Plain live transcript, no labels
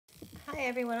Hi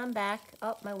everyone, I'm back.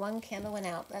 Oh, my one candle went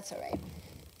out. That's all right.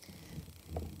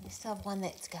 We still have one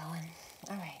that's going.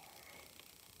 All right.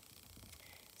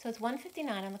 So it's 1:59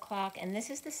 on the clock, and this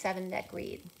is the 7-deck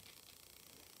read.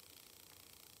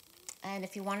 And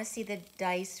if you want to see the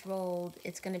dice rolled,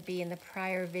 it's going to be in the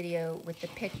prior video with the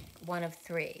pick one of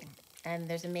 3. And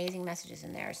there's amazing messages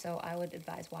in there, so I would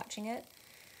advise watching it.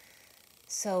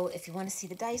 So if you want to see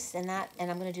the dice and that, and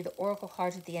I'm going to do the oracle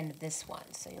cards at the end of this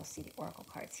one, so you'll see the oracle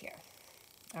cards here.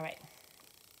 All right.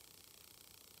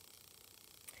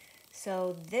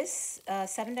 So this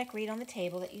 7-deck read on the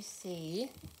table that you see,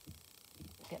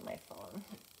 get my phone.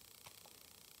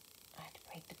 I had to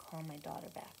break to call my daughter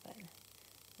back, but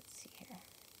let's see here.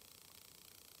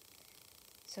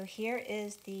 So here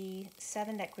is the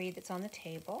 7-deck read that's on the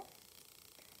table.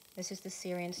 This is the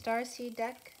SIRIAN STARSEED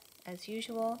deck, as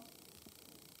usual,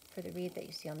 for the read that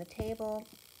you see on the table.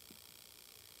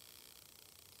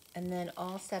 And then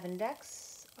all 7 decks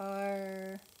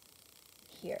are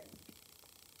here.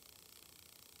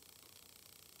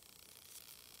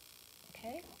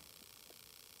 Okay.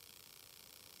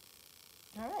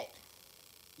 All right.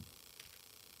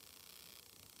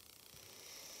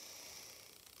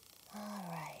 All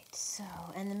right. So,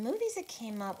 and the movies that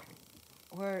came up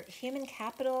were Human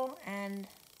Capital and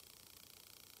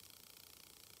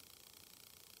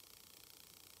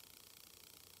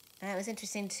it was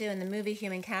interesting too. In the movie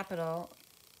Human Capital,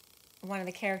 one of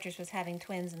the characters was having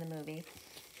twins in the movie.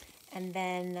 And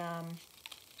then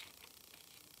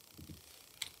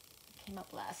came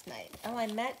up last night. Oh, I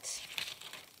met,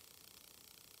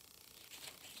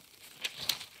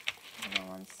 hold on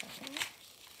one second.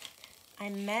 I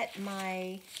met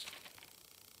my,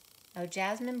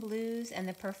 Jasmine Blues and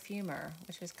The Perfumer,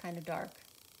 which was kind of dark.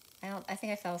 I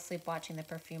think I fell asleep watching The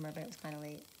Perfumer, but it was kind of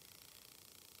late.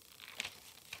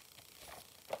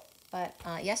 But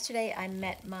yesterday I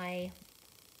met my,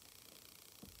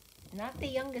 not the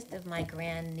youngest of my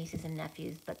grand nieces and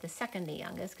nephews, but the second the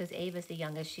youngest, because Ava's the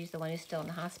youngest. She's the one who's still in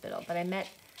the hospital. But I met,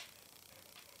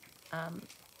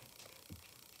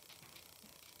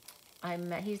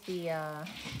 he's the,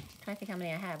 trying to think how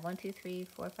many I have. 1, 2, 3,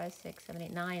 4, 5, 6, 7,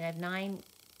 8, 9. I have 9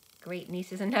 great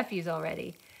nieces and nephews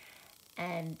already.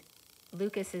 And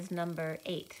Lucas is number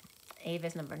 8.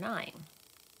 Ava's number 9.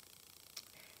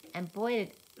 And boy,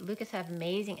 did Lucas had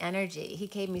amazing energy. He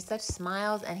gave me such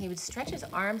smiles, and he would stretch his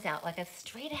arms out like a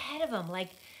straight ahead of him,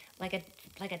 like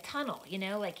a tunnel, you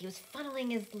know, like he was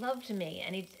funneling his love to me,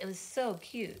 and it was so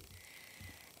cute.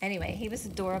 Anyway, he was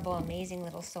adorable, amazing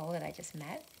little soul that I just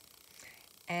met.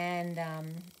 And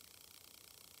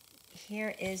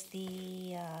here is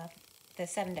the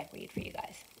 7-deck read for you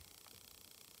guys.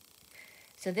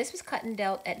 So this was cut and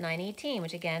dealt at 9/18,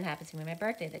 which again happens to be my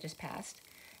birthday that just passed.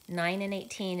 9 and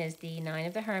 18 is the 9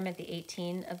 of the Hermit, the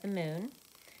 18 of the Moon.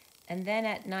 And then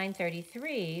at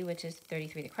 9:33, which is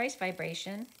 33, the Christ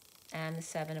vibration, and the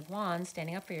 7 of Wands,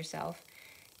 standing up for yourself,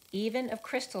 even of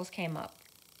crystals came up.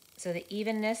 So the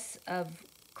evenness of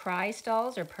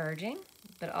crystals or purging,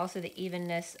 but also the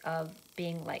evenness of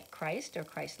being like Christ or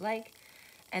Christ-like.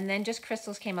 And then just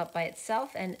crystals came up by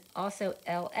itself, and also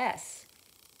LS,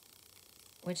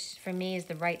 which for me is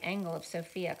the right angle of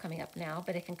Sophia coming up now,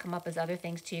 but it can come up as other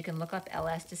things too. You can look up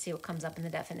LS to see what comes up in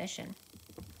the definition.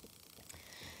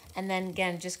 And then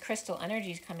again, just crystal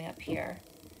energies coming up here.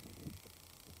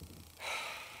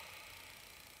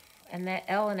 And that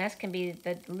L and S can be,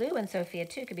 the Lu and Sophia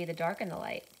too, could be the dark and the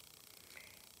light.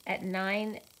 At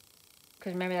 9,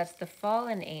 because remember that's the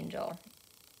fallen angel,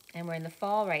 and we're in the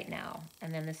fall right now,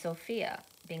 and then the Sophia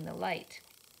being the light.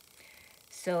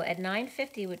 So at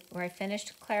 9:50, where I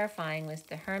finished clarifying, was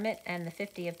the Hermit and the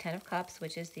 50 of 10 of Cups,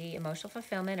 which is the emotional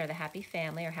fulfillment or the happy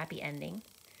family or happy ending.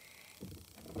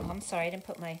 Oh, I'm sorry, I didn't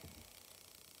put my,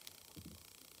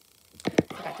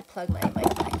 forgot to plug my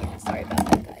mic back in. Sorry about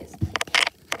that, guys.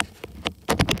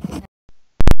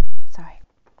 Sorry.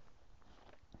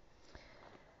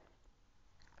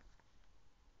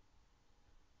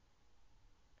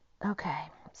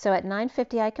 Okay, so at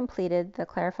 9:50 I completed the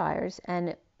clarifiers,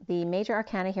 and the major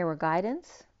arcana here were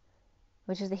Guidance,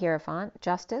 which is the Hierophant,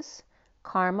 Justice,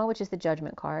 Karma, which is the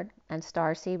Judgment card, and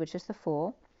Starseed, which is the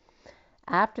Fool.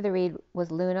 After the read was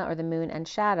Luna or the Moon and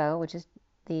Shadow, which is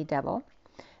the Devil.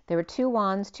 There were 2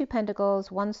 Wands, 2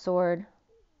 Pentacles, 1 Sword,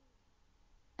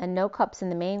 and no Cups in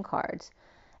the main cards.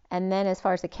 And then as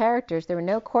far as the characters, there were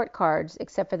no court cards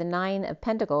except for the 9 of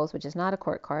Pentacles, which is not a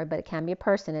court card, but it can be a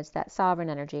person. It's that sovereign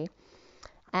energy.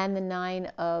 And the 9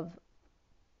 of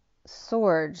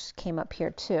Swords came up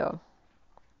here too.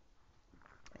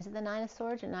 Is it the 9 of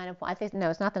Swords or 9 of Wands? I think,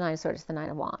 no, it's not the 9 of Swords, it's the 9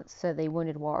 of Wands. So the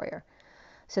Wounded Warrior.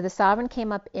 So the Sovereign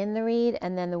came up in the read,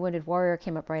 and then the Wounded Warrior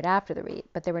came up right after the read,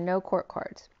 but there were no court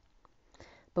cards.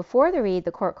 Before the read,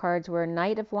 the court cards were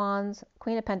Knight of Wands,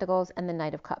 Queen of Pentacles, and the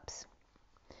Knight of Cups.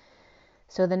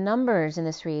 So the numbers in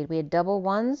this read, we had double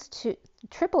ones,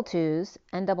 triple twos,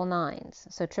 and double nines.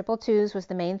 So triple twos was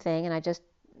the main thing, and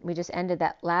we just ended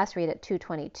that last read at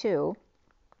 222.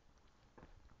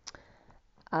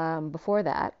 Before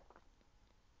that,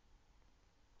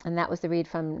 and that was the read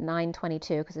from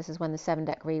 922, because this is when the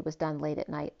 7-deck read was done late at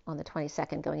night on the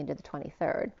 22nd, going into the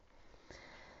 23rd.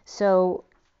 So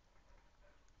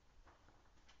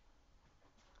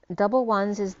double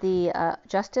ones is the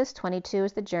Justice, 22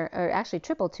 is the, or actually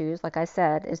triple twos, like I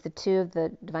said, is the 2 of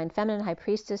the Divine Feminine, High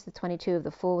Priestess, the 22 of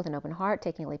the Fool with an open heart,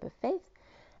 taking a leap of faith,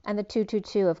 and the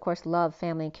 222, of course, love,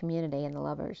 family, and community, and the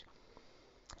Lovers.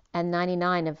 And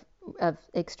 99 of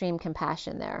extreme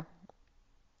compassion there.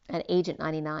 And Agent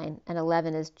 99, and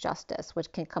 11 is Justice, which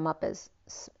can come up as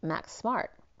Max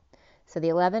Smart. So the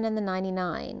 11 and the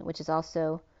 99, which is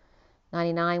also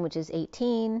 99, which is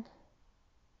 18,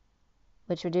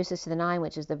 which reduces to the 9,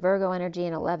 which is the Virgo energy,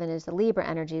 and 11 is the Libra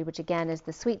energy, which again is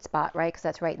the sweet spot, right? Because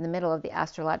that's right in the middle of the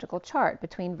astrological chart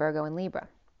between Virgo and Libra,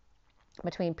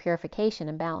 between purification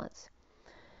and balance.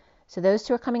 So those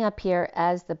two are coming up here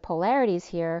as the polarities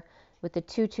here, with the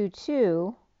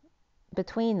 222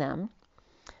 between them.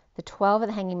 The 12 of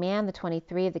the Hanging Man, the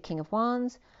 23 of the King of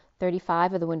Wands,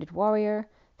 35 of the Wounded Warrior,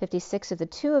 56 of the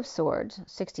 2 of Swords,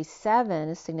 67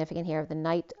 is significant here of the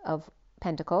Knight of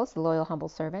Pentacles, the loyal, humble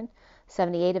servant,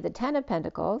 78 of the 10 of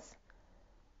Pentacles,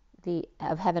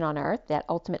 of heaven on earth, that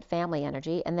ultimate family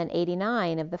energy, and then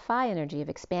 89 of the Phi energy of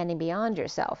expanding beyond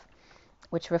yourself,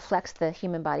 which reflects the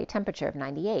human body temperature of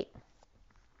 98.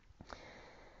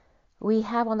 We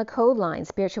have on the code line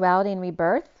spirituality and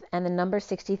rebirth, and the number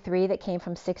 63 that came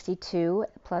from 62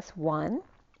 plus 1.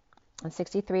 And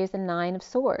 63 is the 9 of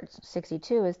Swords.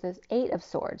 62 is the 8 of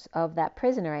Swords, of that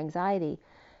prisoner anxiety.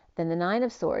 Then the 9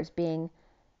 of Swords being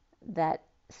that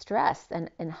stress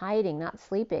and hiding, not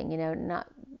sleeping, not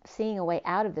seeing a way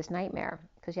out of this nightmare,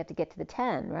 because you have to get to the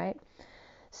 10, right?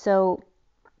 So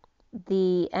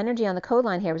the energy on the code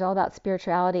line here was all about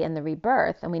spirituality and the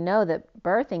rebirth, and we know that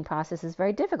birthing process is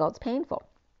very difficult, it's painful.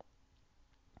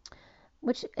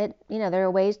 Which, there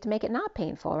are ways to make it not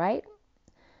painful, right?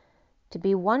 To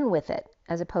be one with it,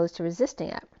 as opposed to resisting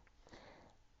it.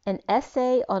 An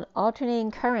essay on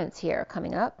alternating currents here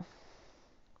coming up.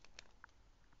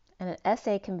 And an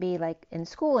essay can be like in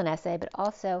school an essay, but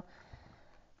also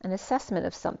an assessment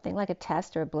of something, like a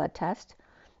test or a blood test,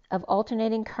 of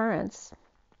alternating currents,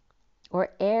 or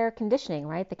air conditioning,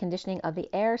 right? The conditioning of the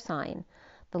air sign.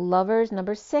 The Lovers,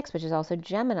 number 6, which is also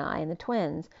Gemini and the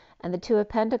twins, and the 2 of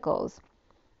Pentacles.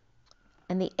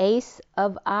 And the Ace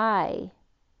of I,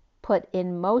 put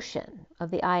in motion,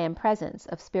 of the I Am Presence,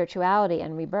 of spirituality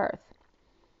and rebirth.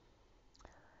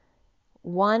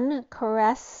 One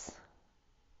caress,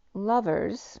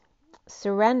 Lovers,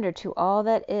 surrender to all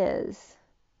that is.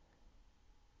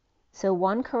 So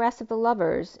one caress of the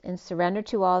Lovers in surrender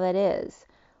to all that is.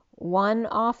 One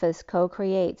office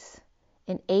co-creates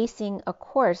in acing a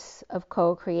course of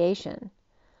co-creation.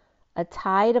 A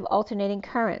tide of alternating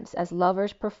currents as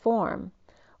Lovers perform,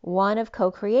 one of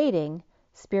co-creating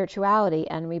spirituality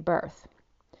and rebirth.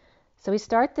 So we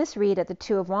start this read at the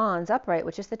 2 of Wands upright,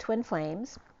 which is the twin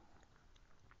flames.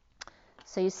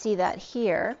 So you see that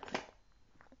here.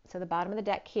 So the bottom of the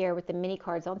deck here with the mini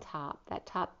cards on top, that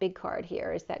top big card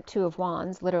here is that 2 of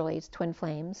Wands, literally it's twin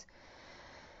flames.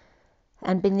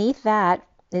 And beneath that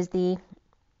is the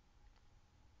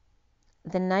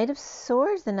Knight of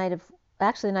Swords, the Knight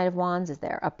of Wands is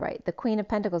there, upright. The Queen of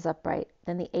Pentacles upright.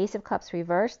 Then the Ace of Cups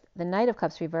reversed, the Knight of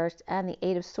Cups reversed, and the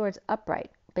 8 of Swords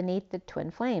upright beneath the twin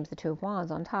flames, the 2 of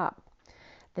Wands on top.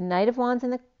 The Knight of Wands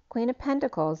and the Queen of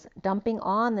Pentacles dumping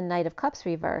on the Knight of Cups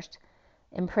reversed,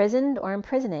 imprisoned or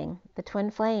imprisoning the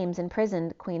twin flames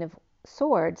imprisoned Queen of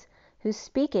Swords, who's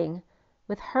speaking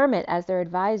with Hermit as their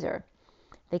advisor.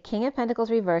 The King of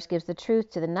Pentacles reversed gives the truth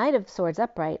to the Knight of Swords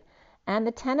upright, and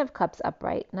the 10 of Cups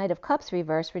upright, Knight of Cups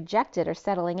reversed, rejected or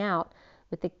settling out,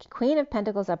 with the Queen of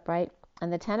Pentacles upright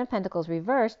and the 10 of Pentacles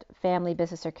reversed, family,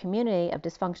 business, or community of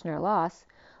dysfunction or loss,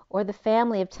 or the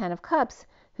family of 10 of Cups,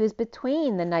 who's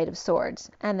between the Knight of Swords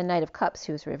and the Knight of Cups,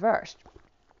 who's reversed.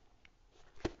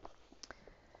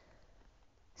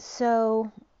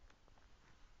 So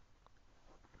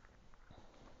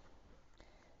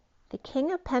the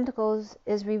King of Pentacles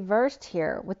is reversed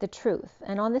here with the truth.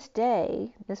 And on this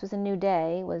day, this was a new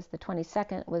day, was the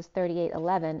 22nd, was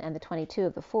 3811, and the 22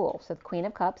 of the Fool. So the Queen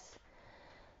of Cups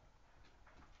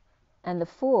and the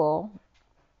Fool,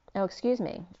 it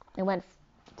went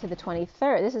to the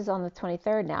 23rd. This is on the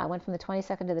 23rd now. I went from the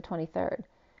 22nd to the 23rd.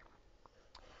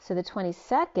 So the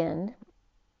 22nd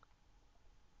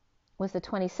was the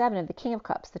 27 of the King of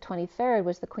Cups. The 23rd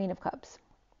was the Queen of Cups.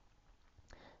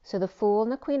 So the Fool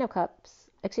and the Queen of Cups,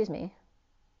 excuse me,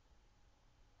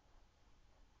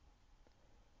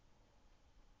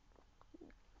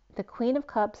 the Queen of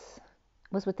Cups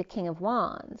was with the King of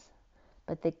Wands,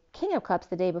 but the King of Cups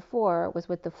the day before was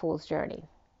with the Fool's Journey.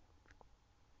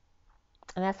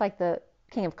 And that's like the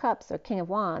King of Cups or King of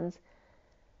Wands.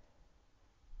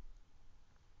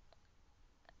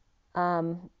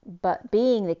 But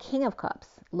being the King of Cups,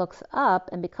 looks up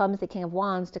and becomes the King of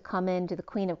Wands to come into the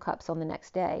Queen of Cups on the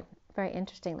next day. Very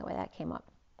interesting the way that came up.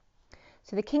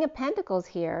 So the King of Pentacles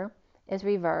here is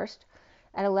reversed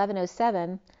at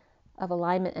 11:07 of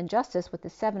alignment and justice with the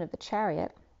 7 of the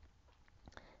Chariot.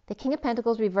 The King of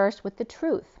Pentacles reversed with the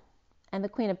Truth, and the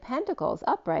Queen of Pentacles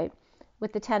upright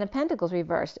with the 10 of Pentacles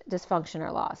reversed, dysfunction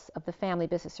or loss of the family,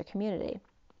 business, or community.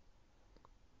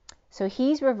 So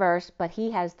he's reversed, but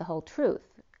he has the whole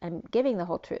truth and giving the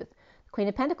whole truth. The Queen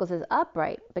of Pentacles is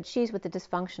upright, but she's with the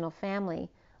dysfunctional family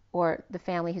or the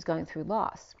family who's going through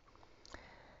loss.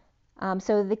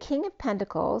 So the King of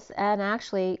Pentacles, and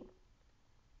actually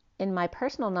in my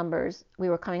personal numbers, we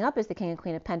were coming up as the King and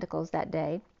Queen of Pentacles that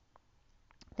day.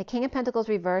 The King of Pentacles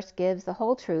reversed gives the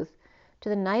whole truth to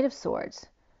the Knight of Swords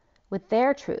with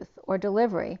their truth or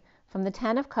delivery from the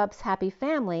 10 of Cups happy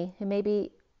family who may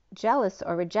be jealous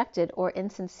or rejected or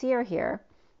insincere here,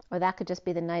 or that could just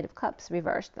be the Knight of Cups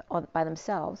reversed by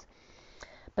themselves.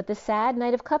 But the sad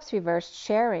Knight of Cups reversed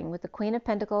sharing with the Queen of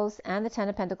Pentacles and the 10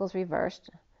 of Pentacles reversed,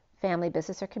 family,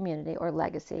 business, or community, or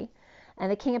legacy. And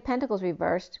the King of Pentacles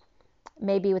reversed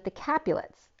may be with the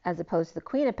Capulets, as opposed to the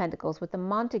Queen of Pentacles with the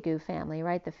Montague family,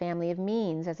 right? The family of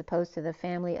means, as opposed to the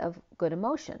family of good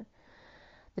emotion.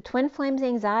 The Twin Flames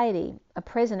anxiety, a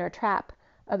prison or trap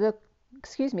of the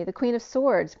Queen of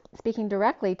Swords speaking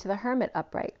directly to the Hermit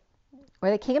upright,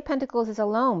 where the King of Pentacles is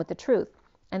alone with the truth,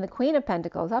 and the Queen of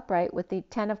Pentacles upright with the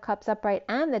 10 of Cups upright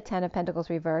and the 10 of Pentacles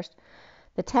reversed,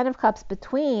 the 10 of Cups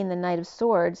between the Knight of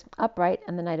Swords upright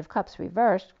and the Knight of Cups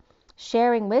reversed,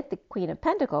 sharing with the Queen of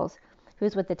Pentacles,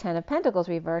 who's with the 10 of Pentacles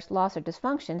reversed, loss or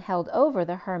dysfunction held over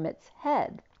the Hermit's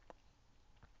head.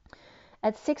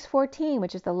 At 6:14,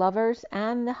 which is the Lovers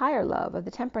and the Higher Love of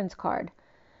the Temperance card,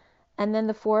 and then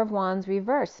the 4 of Wands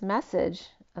reverse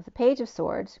message of the Page of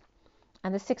Swords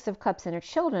and the 6 of Cups inner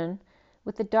children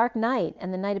with the Dark Knight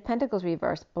and the Knight of Pentacles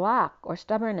reverse, block or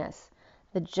stubbornness,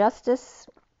 the Justice.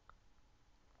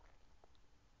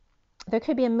 There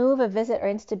could be a move, a visit, or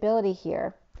instability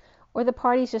here, or the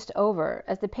party's just over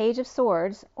as the Page of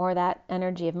Swords, or that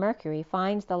energy of Mercury,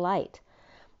 finds the light.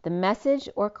 The message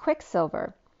or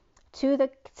quicksilver to the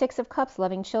 6 of Cups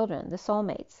loving children, the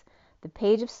soulmates. The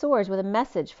Page of Swords with a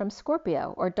message from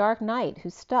Scorpio or Dark Knight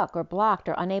who's stuck or blocked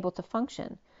or unable to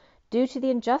function due to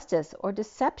the injustice or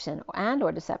deception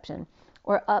or deception,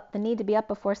 or the need to be up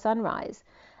before sunrise.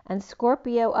 And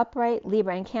Scorpio upright,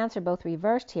 Libra and Cancer both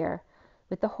reversed here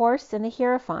with the Horse and the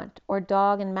Hierophant, or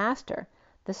Dog and Master.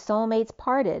 The soulmates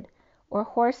parted, or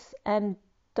horse and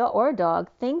or dog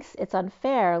thinks it's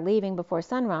unfair leaving before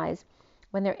sunrise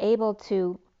when they're able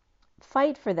to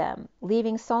fight for them,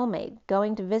 leaving soulmate,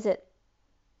 going to visit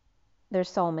their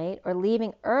soulmate, or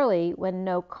leaving early when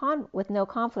with no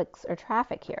conflicts or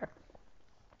traffic here.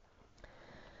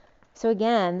 So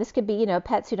again, this could be,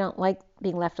 pets who don't like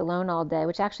being left alone all day,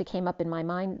 which actually came up in my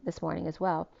mind this morning as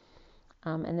well.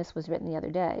 And this was written the other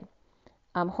day.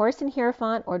 Horse and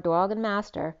Hierophant, or Dog and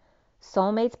Master,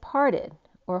 soulmates parted,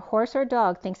 or horse or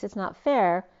dog thinks it's not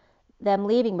fair them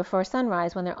leaving before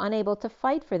sunrise when they're unable to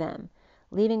fight for them,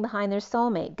 leaving behind their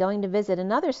soulmate, going to visit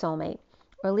another soulmate,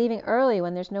 or leaving early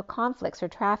when there's no conflicts or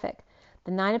traffic.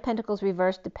 The 9 of Pentacles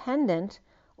reversed, dependent,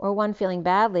 or one feeling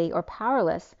badly or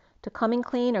powerless to coming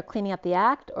clean or cleaning up the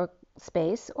act or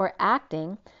space, or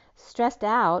acting, stressed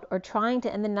out, or trying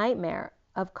to end the nightmare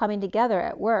of coming together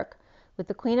at work with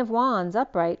the Queen of Wands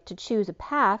upright to choose a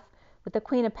path with the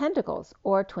Queen of Pentacles,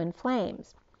 or twin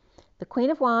flames. The Queen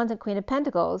of Wands and Queen of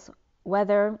Pentacles,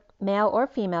 whether male or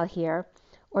female here,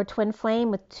 or twin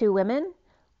flame with 2 women,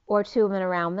 or 2 women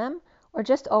around them, or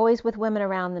just always with women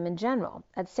around them in general.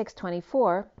 At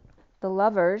 6:24, the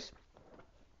Lovers,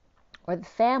 or the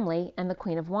family, and the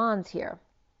Queen of Wands here,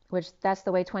 which that's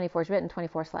the way 24 is written,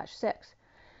 24/6.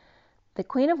 The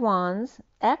Queen of Wands,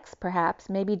 X perhaps,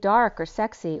 may be dark or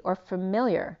sexy or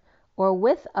familiar, or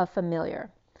with a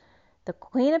familiar. The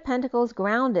Queen of Pentacles,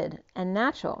 grounded and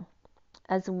natural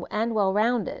and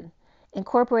well-rounded,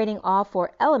 incorporating all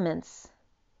 4 elements,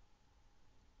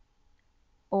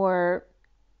 or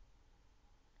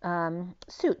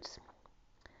suits.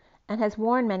 and has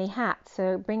worn many hats.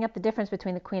 So bring up the difference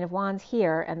between the Queen of Wands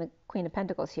here and the Queen of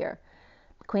Pentacles here.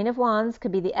 The Queen of Wands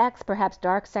could be the ex, perhaps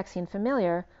dark, sexy, and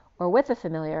familiar, or with a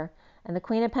familiar, and the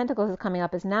Queen of Pentacles is coming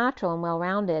up as natural and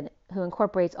well-rounded, who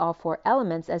incorporates all four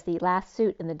elements as the last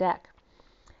suit in the deck.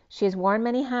 She has worn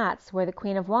many hats, where the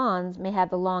Queen of Wands may have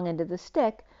the long end of the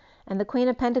stick, and the Queen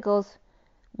of Pentacles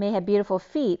may have beautiful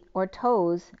feet or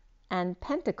toes and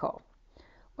pentacle.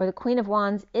 Or the Queen of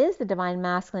Wands is the divine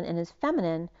masculine and is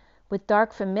feminine, with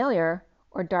dark familiar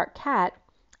or dark cat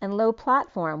and low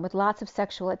platform with lots of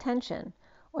sexual attention.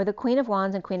 Or the Queen of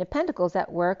Wands and Queen of Pentacles at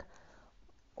work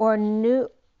or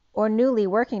newly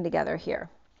working together here.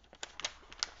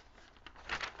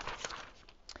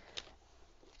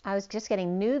 I was just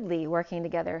getting nudely working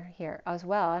together here as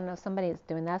well. I don't know if somebody's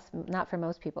doing that. Not for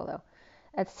most people, though.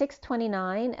 At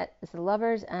 6:29, it's the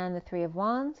Lovers and the Three of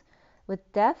Wands. With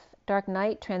Death, Dark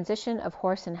Knight, transition of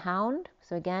Horse and Hound.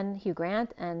 So again, Hugh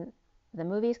Grant and the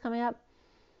movies coming up.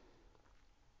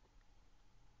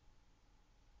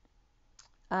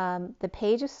 The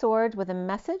Page of Swords with a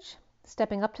message,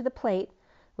 stepping up to the plate,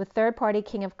 with third party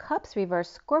King of Cups reverse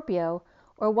Scorpio,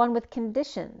 or one with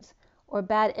conditions or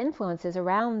bad influences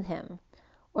around him,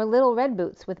 or little red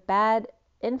boots with bad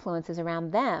influences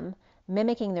around them,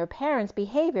 mimicking their parents'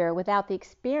 behavior without the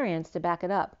experience to back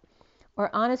it up, or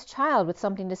honest child with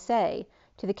something to say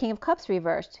to the King of Cups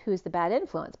reversed, who's the bad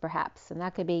influence perhaps, and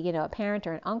that could be, a parent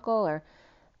or an uncle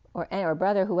or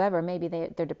brother, whoever. Maybe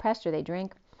they're depressed or they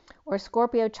drink. Or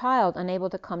Scorpio child unable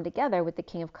to come together with the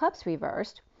King of Cups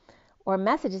reversed, or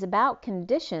messages about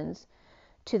conditions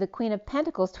to the Queen of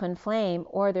Pentacles twin flame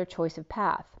or their choice of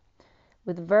path.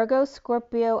 With Virgo,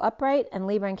 Scorpio upright, and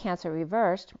Libra and Cancer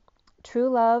reversed, true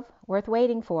love worth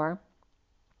waiting for,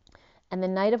 and the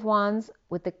Knight of Wands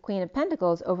with the Queen of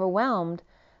Pentacles overwhelmed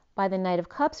by the Knight of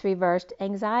Cups reversed,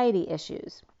 anxiety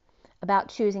issues about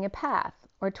choosing a path,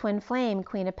 or twin flame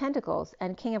Queen of Pentacles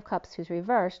and King of Cups who's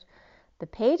reversed. The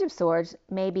Page of Swords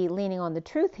may be leaning on the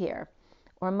truth here,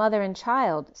 or mother and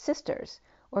child, sisters,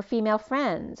 or female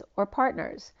friends or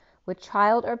partners with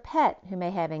child or pet who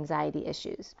may have anxiety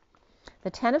issues.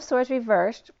 The Ten of Swords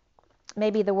reversed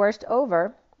may be the worst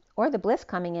over, or the bliss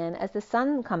coming in as the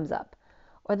sun comes up,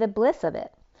 or the bliss of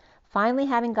it. Finally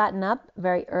having gotten up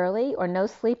very early or no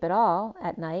sleep at all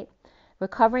at night,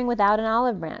 recovering without an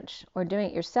olive branch, or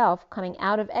doing it yourself, coming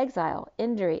out of exile,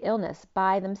 injury, illness,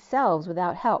 by themselves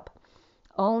without help,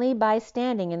 only by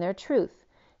standing in their truth,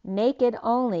 naked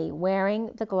only, wearing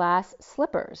the glass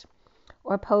slippers,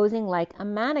 or posing like a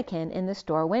mannequin in the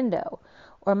store window,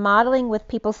 or modeling with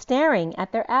people staring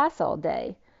at their ass all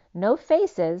day, no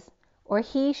faces, or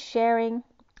he sharing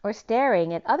or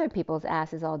staring at other people's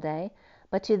asses all day,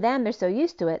 but to them they're so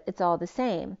used to it, it's all the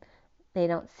same. They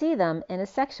don't see them in a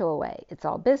sexual way. It's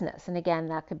all business. And again,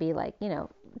 that could be like,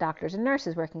 doctors and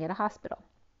nurses working at a hospital.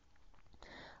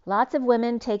 Lots of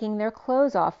women taking their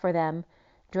clothes off for them,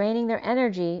 draining their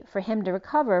energy for him to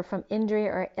recover from injury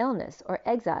or illness or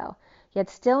exile, yet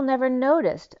still never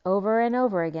noticed over and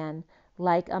over again,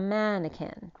 like a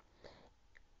mannequin.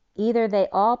 Either they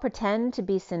all pretend to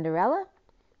be Cinderella,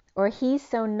 or he's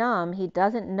so numb he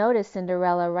doesn't notice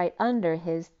Cinderella right under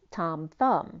his Tom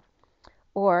Thumb,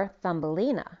 or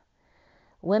Thumbelina.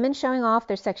 Women showing off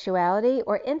their sexuality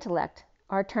or intellect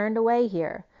are turned away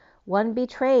here. One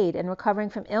betrayed and recovering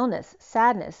from illness,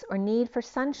 sadness, or need for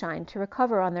sunshine to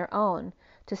recover on their own,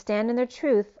 to stand in their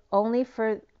truth, only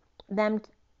for them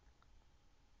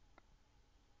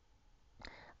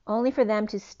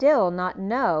to still not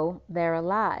know they're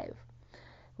alive.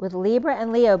 With Libra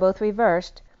and Leo both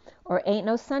reversed, or ain't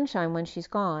no sunshine when she's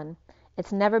gone.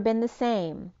 It's never been the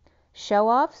same.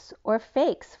 Show-offs or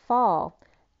fakes fall,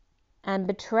 and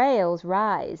betrayals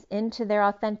rise into their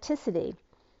authenticity.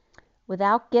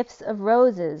 Without gifts of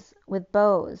roses with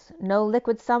bows, no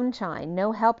liquid sunshine,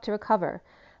 no help to recover,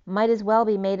 might as well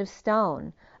be made of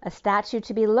stone, a statue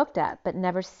to be looked at but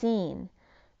never seen.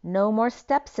 No more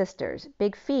stepsisters,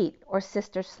 big feet, or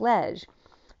sister sledge.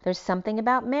 There's something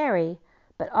about Mary,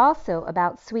 but also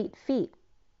about sweet feet.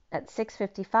 At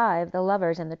 6:55, the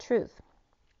Lovers and the Truth.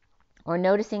 Or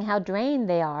noticing how drained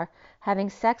they are, having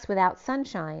sex without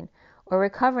sunshine, or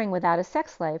recovering without a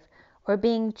sex life, or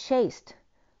being chaste,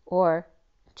 or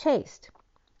chaste,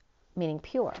 meaning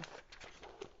pure.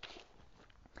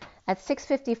 At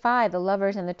 6:55, the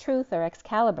Lovers and the Truth are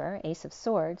Excalibur, Ace of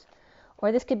Swords,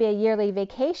 or this could be a yearly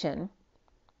vacation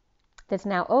that's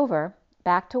now over,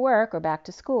 back to work or back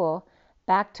to school,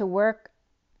 back to work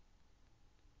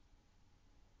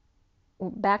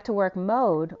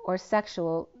mode, or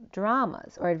sexual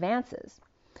dramas or advances.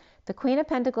 The Queen of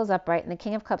Pentacles upright and the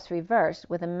King of Cups reversed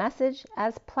with a message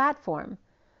as platform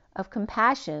of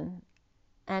compassion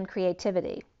and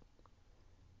creativity.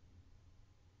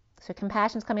 So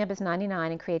compassion's coming up as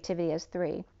 99 and creativity as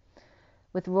 3.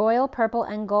 With royal purple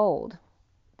and gold,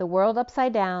 the world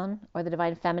upside down, or the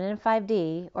divine feminine in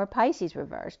 5D, or Pisces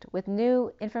reversed, with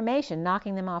new information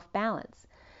knocking them off balance.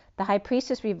 The high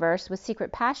priestess reversed with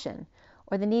secret passion,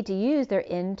 or the need to use their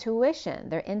intuition,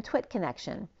 their intuit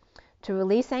connection, to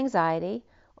release anxiety,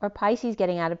 or Pisces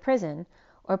getting out of prison,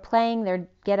 or playing their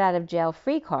get out of jail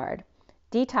free card,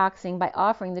 detoxing by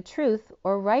offering the truth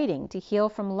or writing to heal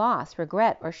from loss,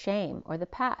 regret, or shame, or the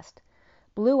past.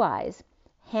 Blue eyes,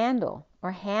 handle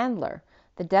or handler,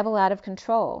 the devil out of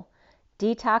control,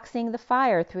 detoxing the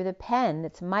fire through the pen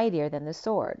that's mightier than the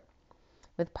sword.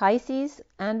 With Pisces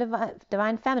and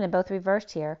divine feminine both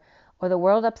reversed here, or the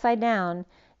world upside down,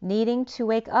 needing to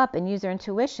wake up and use their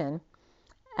intuition,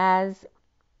 as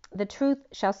the truth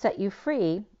shall set you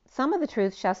free. Some of the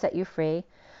truth shall set you free,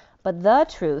 but the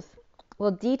truth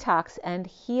will detox and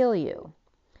heal you.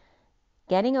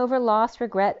 Getting over loss,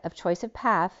 regret of choice of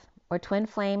path, or twin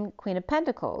flame Queen of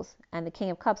Pentacles and the King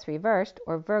of Cups reversed,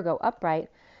 or Virgo upright,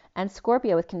 and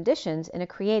Scorpio with conditions in a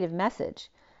creative message.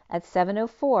 At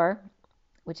 7:04,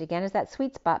 which again is that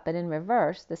sweet spot, but in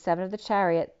reverse, the 7 of the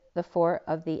Chariot, the 4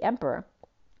 of the Emperor.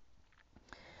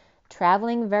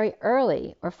 Traveling very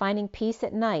early, or finding peace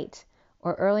at night,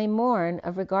 or early morn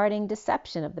of regarding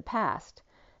deception of the past,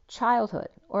 childhood,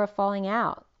 or a falling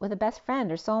out with a best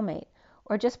friend or soulmate,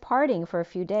 or just partying for a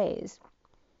few days.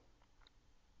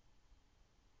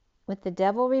 With the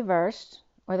Devil reversed,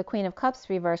 or the Queen of Cups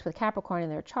reversed with Capricorn in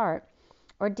their chart,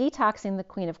 or detoxing the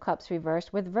Queen of Cups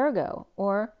reversed with Virgo,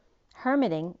 or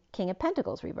hermiting King of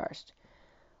Pentacles reversed.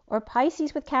 Or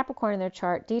Pisces with Capricorn in their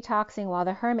chart, detoxing while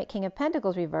the Hermit King of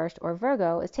Pentacles reversed, or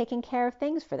Virgo, is taking care of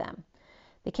things for them.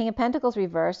 The King of Pentacles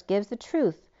reversed gives the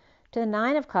truth to the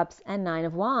 9 of Cups and 9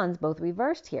 of Wands, both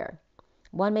reversed here.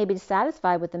 One may be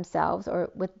dissatisfied with themselves or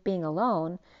with being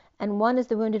alone, and one is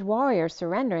the wounded warrior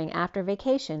surrendering after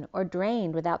vacation, or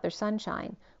drained without their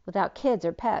sunshine, without kids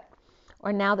or pet,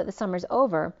 or now that the summer's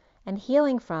over, and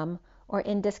healing from, or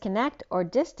in disconnect or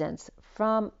distance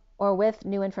from, or with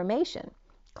new information,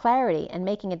 clarity, and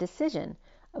making a decision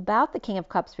about the King of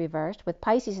Cups reversed, with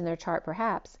Pisces in their chart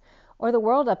perhaps, or the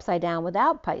world upside down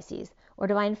without Pisces, or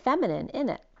divine feminine in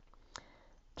it.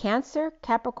 Cancer,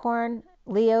 Capricorn,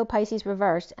 Leo, Pisces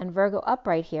reversed, and Virgo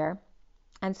upright here,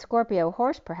 and Scorpio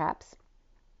horse perhaps.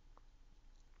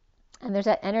 And there's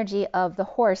that energy of the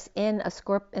horse in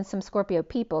some Scorpio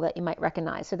people that you might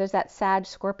recognize. So there's that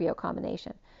Sag-Scorpio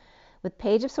combination. With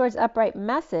Page of Swords upright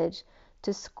message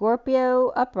to Scorpio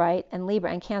upright and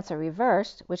Libra and Cancer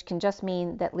reversed, which can just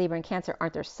mean that Libra and Cancer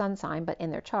aren't their sun sign but in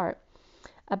their chart,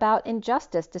 about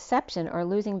injustice, deception, or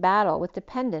losing battle with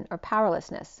dependent or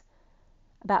powerlessness,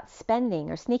 about spending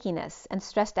or sneakiness and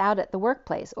stressed out at the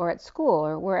workplace or at school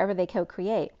or wherever they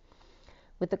co-create.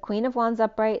 With the Queen of Wands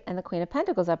upright and the Queen of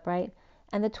Pentacles upright,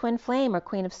 and the twin flame or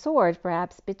Queen of Swords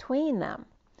perhaps between them,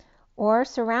 or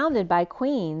surrounded by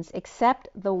queens except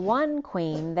the one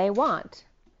queen they want,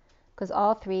 because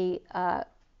all three,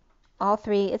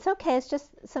 it's okay, it's just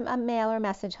a mail or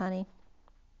message, honey.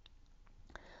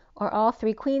 Or all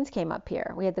 3 queens came up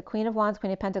here. We had the Queen of Wands,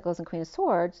 Queen of Pentacles, and Queen of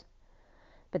Swords,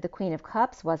 but the Queen of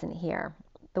Cups wasn't here,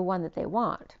 the one that they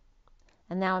want.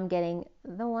 And now I'm getting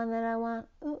the one that I want.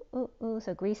 Ooh, ooh, ooh.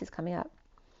 So Greece is coming up.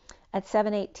 At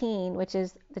 7:18, which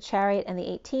is the Chariot and the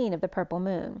 18 of the purple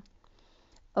moon.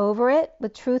 Over it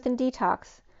with truth and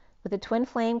detox, with the twin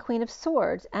flame Queen of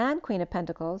Swords and Queen of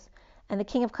Pentacles, and the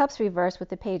King of Cups reversed with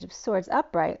the Page of Swords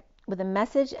upright, with a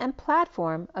message and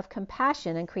platform of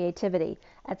compassion and creativity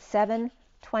at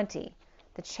 7:20,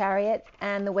 the Chariot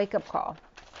and the wake-up call.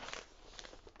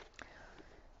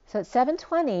 So at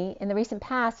 7:20, in the recent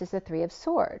past, is the 3 of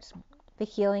Swords, the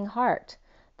healing heart,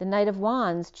 the Knight of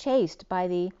Wands chased by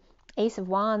the Ace of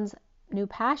Wands, new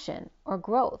passion or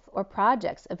growth or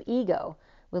projects of ego,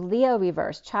 with Leo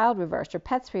reversed, child reversed, or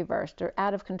pets reversed, or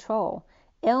out of control,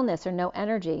 illness or no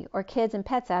energy, or kids and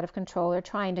pets out of control or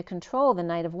trying to control the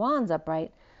Knight of Wands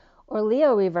upright, or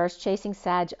Leo reversed chasing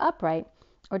Sag upright,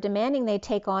 or demanding they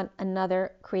take on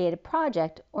another creative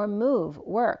project or move,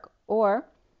 work, or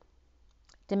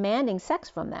demanding sex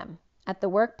from them at the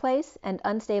workplace and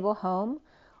unstable home,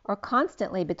 or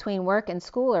constantly between work and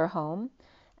school or home,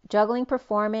 juggling,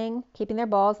 performing, keeping their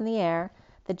balls in the air,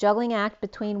 the juggling act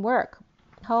between work,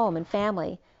 home, and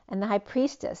family, and the High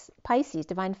Priestess, Pisces,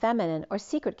 Divine Feminine, or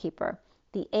Secret Keeper,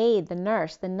 the aide, the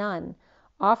nurse, the nun,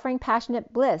 offering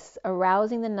passionate bliss,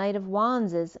 arousing the Knight of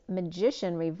Wands'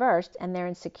 magician reversed and their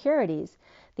insecurities,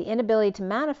 the inability to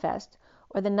manifest,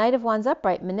 or the Knight of Wands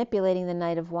upright manipulating the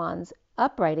Knight of Wands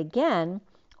upright again,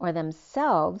 or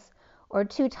themselves, or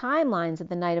two timelines of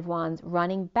the Knight of Wands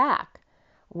running back.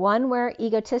 One where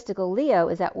egotistical Leo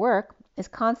is at work, is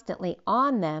constantly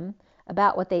on them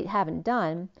about what they haven't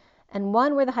done, and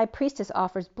one where the High Priestess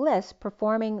offers bliss,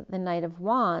 performing the Knight of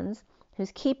Wands,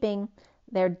 who's keeping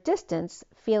their distance,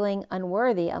 feeling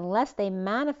unworthy unless they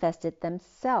manifest it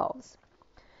themselves.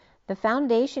 The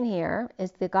foundation here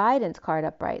is the guidance card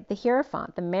upright, the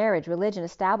Hierophant, the marriage, religion,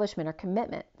 establishment, or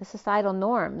commitment, the societal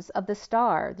norms of the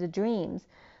star, the dreams,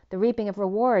 the reaping of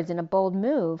rewards in a bold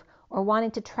move, or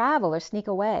wanting to travel or sneak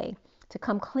away, to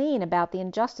come clean about the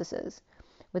injustices.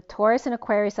 With Taurus and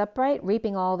Aquarius upright,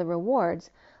 reaping all the rewards,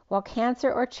 while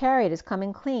Cancer or Chariot is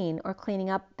coming clean or cleaning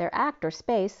up their act or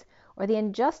space, or the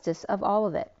injustice of all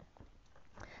of it.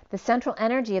 The central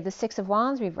energy of the Six of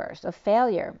Wands reversed, of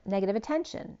failure, negative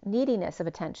attention, neediness of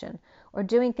attention, or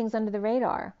doing things under the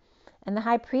radar. And the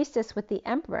High Priestess with the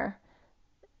Emperor,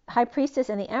 High Priestess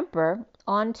and the Emperor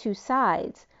on two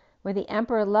sides, where the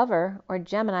Emperor lover, or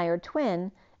Gemini or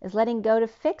twin, is letting go to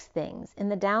fix things in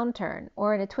the downturn,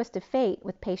 or in a twist of fate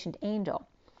with Patient Angel.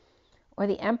 Or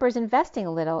the Emperor's investing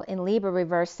a little in Libra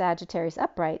reverse Sagittarius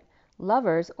upright,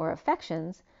 lovers or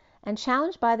affections, and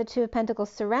challenged by the Two of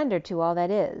Pentacles surrender to all that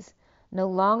is, no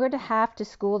longer to have to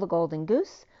school the golden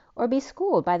goose, or be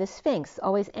schooled by the Sphinx,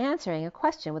 always answering a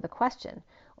question with a question,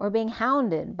 or being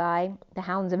hounded by the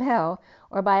hounds of hell,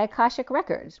 or by Akashic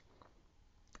records,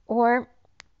 or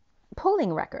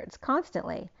pulling records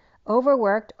constantly,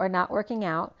 overworked or not working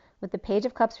out, with the Page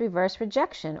of Cups reverse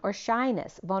rejection, or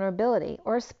shyness, vulnerability,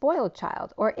 or a spoiled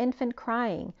child, or infant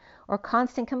crying, or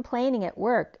constant complaining at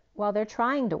work while they're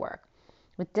trying to work,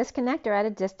 with disconnect or at a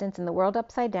distance in the world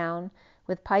upside down,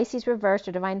 with Pisces reversed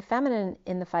or divine feminine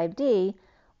in the 5D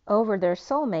over their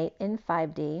soulmate in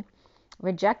 5D,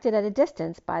 rejected at a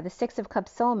distance by the Six of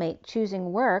Cups soulmate,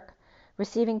 choosing work,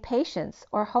 receiving patience,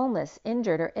 or homeless,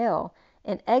 injured or ill,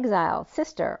 in exile,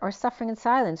 sister, or suffering in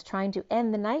silence, trying to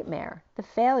end the nightmare, the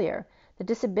failure, the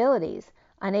disabilities,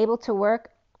 unable to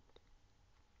work,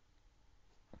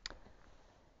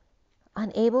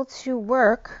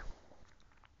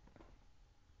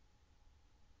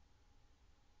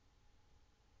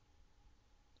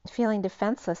 feeling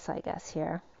defenseless, I guess,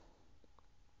 here.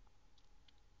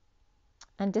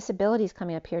 And disabilities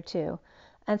coming up here too.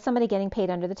 And somebody getting paid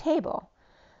under the table,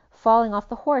 falling off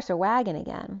the horse or wagon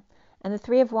again. And the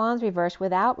Three of Wands reversed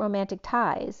without romantic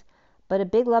ties, but a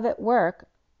big love at work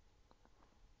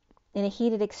in a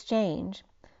heated exchange,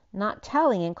 not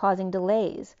telling and causing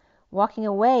delays, walking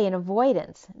away in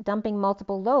avoidance, dumping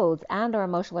multiple loads and or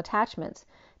emotional attachments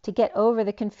to get over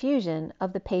the confusion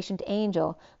of the Patient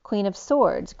Angel, Queen of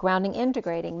Swords, grounding,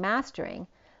 integrating, mastering,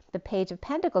 the Page of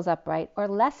Pentacles upright, or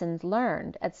lessons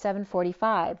learned at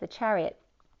 745, the Chariot,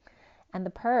 and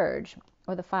the Purge,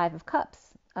 or the Five of Cups,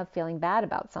 of feeling bad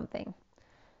about something.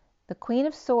 The Queen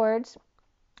of Swords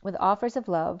with offers of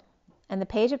love, and the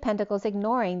Page of Pentacles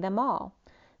ignoring them all,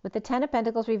 with the Ten of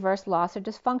Pentacles reversed loss or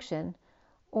dysfunction,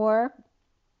 or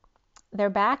their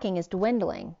backing is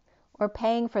dwindling, or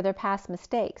paying for their past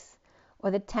mistakes,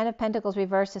 or the Ten of Pentacles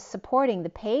reversed is supporting the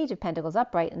Page of Pentacles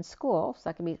upright in school, so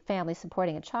that could be family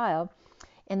supporting a child,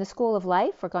 in the school of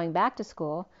life or going back to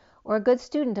school, or a good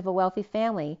student of a wealthy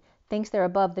family thinks they're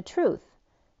above the truth,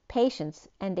 patience,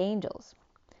 and angels.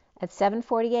 At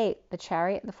 748, the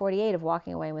Chariot, the 48 of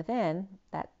walking away within,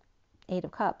 that Eight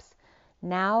of Cups,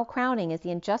 now crowning is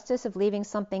the injustice of leaving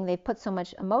something they've put so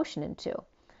much emotion into.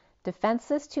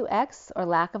 Defenseless to X or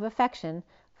lack of affection,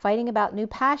 fighting about new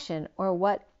passion or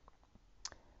what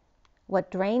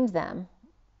drains them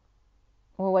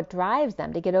or what drives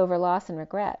them to get over loss and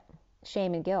regret,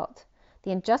 shame and guilt. The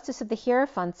injustice of the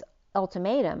Hierophant's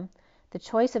ultimatum, the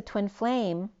choice of twin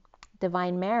flame,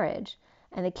 divine marriage,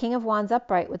 and the King of Wands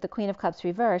upright with the Queen of Cups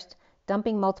reversed,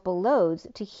 dumping multiple loads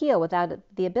to heal without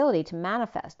the ability to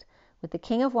manifest, with the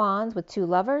King of Wands with two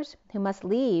lovers who must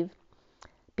leave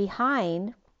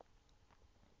behind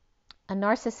a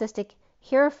narcissistic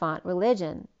Hierophant,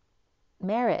 religion,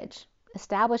 marriage,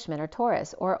 establishment, or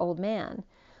Taurus, or old man,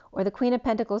 or the Queen of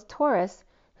Pentacles Taurus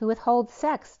who withholds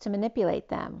sex to manipulate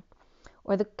them,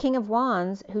 or the King of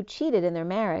Wands who cheated in their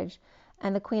marriage,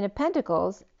 and the Queen of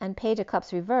Pentacles and Page of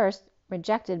Cups reversed,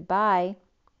 rejected, the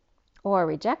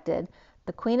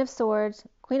Queen of Swords,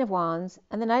 Queen of Wands,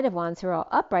 and the Knight of Wands, who are all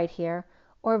upright here,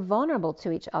 or vulnerable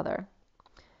to each other.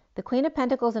 The Queen of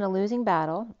Pentacles in a losing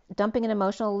battle, dumping an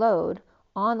emotional load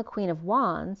on the Queen of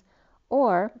Wands,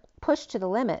 or pushed to the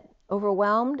limit,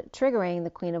 overwhelmed, triggering the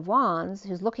Queen of Wands,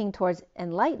 who's looking towards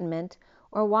enlightenment,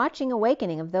 or watching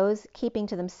awakening of those keeping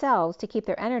to themselves to keep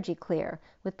their energy clear,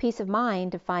 with peace of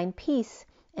mind to find peace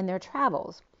in their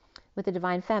travels, with the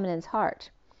Divine Feminine's heart.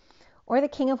 or the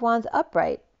King of Wands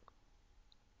upright.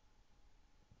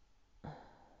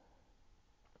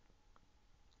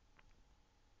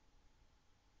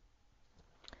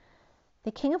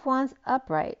 The King of Wands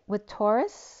upright with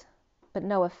Taurus, but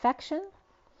no affection.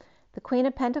 The Queen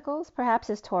of Pentacles perhaps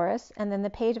is Taurus, and then the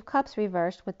Page of Cups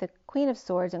reversed with the Queen of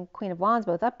Swords and Queen of Wands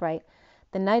both upright,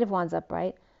 the Knight of Wands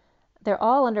upright. They're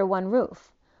all under one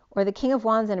roof. Or the King of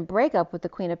Wands in a breakup with the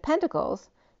Queen of Pentacles,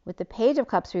 with the Page of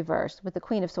Cups reversed with the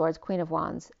Queen of Swords, Queen of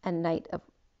Wands, and Knight of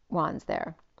Wands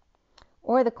there.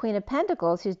 Or the Queen of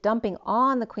Pentacles who's dumping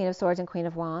on the Queen of Swords and Queen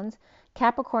of Wands,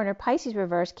 Capricorn or Pisces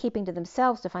reversed, keeping to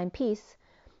themselves to find peace.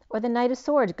 Or the Knight of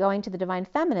Swords going to the Divine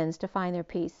Feminines to find their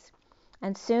peace.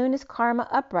 And soon is Karma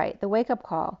upright, the wake-up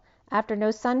call, after no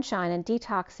sunshine and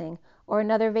detoxing, or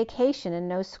another vacation and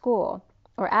no school,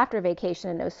 or after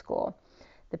vacation and no school.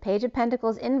 The Page of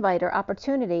Pentacles invite or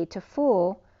opportunity to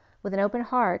fool with an open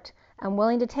heart and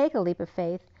willing to take a leap of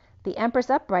faith. The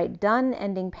Empress upright, done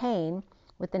ending pain,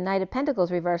 with the Knight of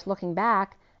Pentacles reversed looking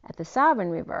back at the Sovereign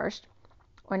reversed,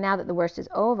 or now that the worst is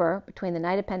over between the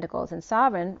Knight of Pentacles and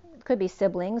Sovereign. It could be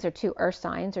siblings or two earth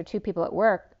signs or two people at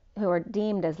work who are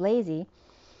deemed as lazy.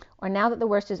 Or now that the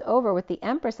worst is over with the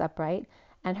Empress upright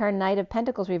and her Knight of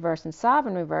Pentacles reversed and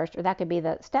Sovereign reversed, or that could be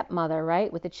the stepmother,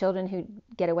 right, with the children who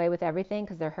get away with everything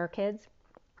because they're her kids,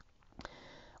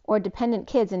 or dependent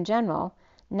kids in general.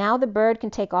 Now the bird can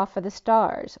take off for the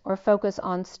stars, or focus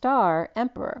on star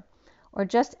emperor, or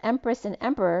just Empress and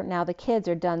Emperor. Now the kids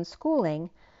are done schooling,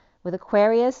 with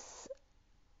Aquarius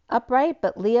upright,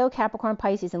 but Leo, Capricorn,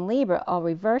 Pisces, and Libra all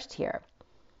reversed here.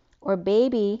 Or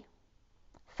baby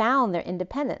found their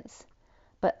independence,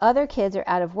 but other kids are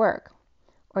out of work.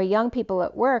 Or young people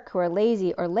at work who are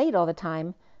lazy or late all the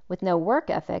time with no work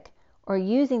ethic, or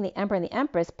using the Emperor and the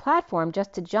Empress platform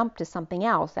just to jump to something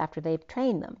else after they've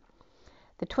trained them.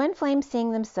 The twin flames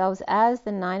seeing themselves as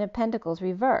the Nine of Pentacles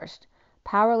reversed,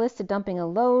 powerless to dumping a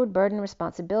load, burden,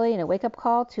 responsibility, and a wake-up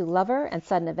call to lover and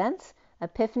sudden events,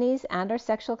 epiphanies, and or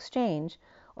sexual exchange,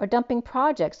 or dumping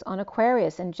projects on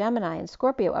Aquarius and Gemini and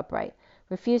Scorpio upright,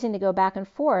 refusing to go back and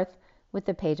forth with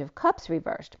the Page of Cups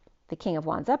reversed, the King of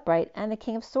Wands upright, and the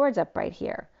King of Swords upright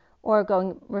here, or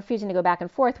refusing to go back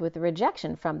and forth with the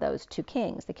rejection from those two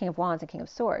kings, the King of Wands and King of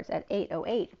Swords at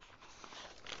 808.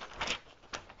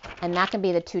 And that can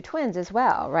be the two twins as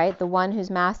well, right? The one who's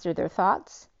mastered their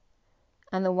thoughts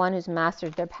and the one who's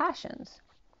mastered their passions.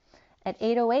 At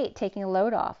 808, taking a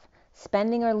load off,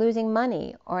 spending or losing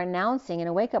money, or announcing in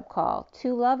a wake-up call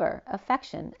to lover,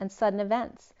 affection, and sudden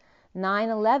events.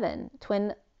 911,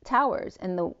 twin towers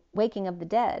and the waking of the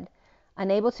dead,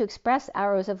 unable to express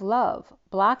arrows of love,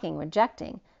 blocking,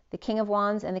 rejecting, the King of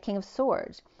Wands and the King of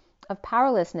Swords, of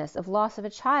powerlessness, of loss of a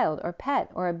child or pet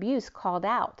or abuse called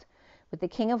out, with the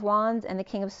King of Wands and the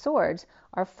King of Swords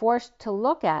are forced to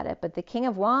look at it, but the King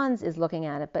of Wands is looking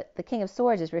at it, but the King of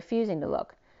Swords is refusing to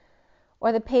look.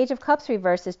 Or the Page of Cups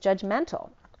reversed is judgmental,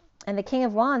 and the King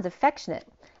of Wands affectionate,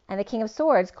 and the King of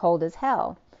Swords cold as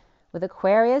hell. With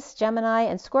Aquarius, Gemini,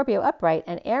 and Scorpio upright,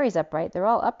 and Aries upright, they're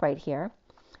all upright here.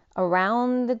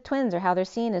 Around the twins are how they're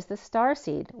seen as the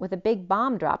starseed, with a big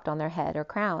bomb dropped on their head or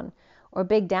crown, or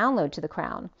big download to the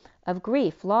crown, of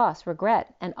grief, loss,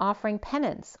 regret, and offering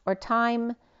penance, or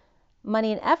time,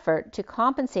 money, and effort to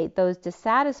compensate those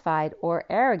dissatisfied or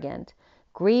arrogant,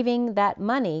 grieving that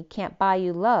money can't buy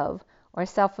you love or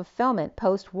self-fulfillment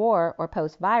post-war or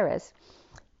post-virus.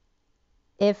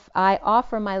 If I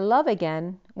offer my love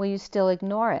again, will you still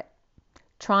ignore it?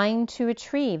 Trying to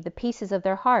retrieve the pieces of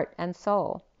their heart and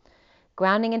soul.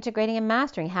 Grounding, integrating, and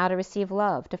mastering how to receive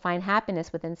love, to find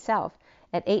happiness within self.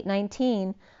 At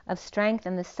 819, of strength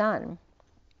and the sun,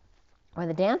 or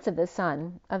the dance of the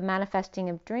sun, of manifesting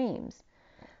of dreams.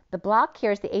 The block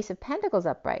here is the Ace of Pentacles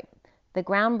upright, the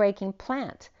groundbreaking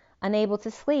plant, unable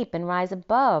to sleep and rise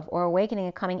above, or awakening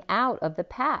and coming out of the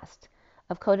past,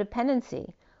 of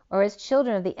codependency, or as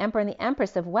children of the Emperor and the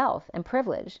Empress of wealth and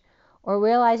privilege, or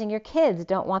realizing your kids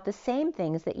don't want the same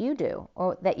things that you do,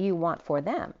 or that you want for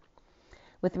them.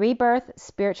 With rebirth,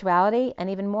 spirituality, and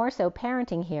even more so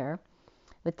parenting here,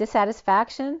 with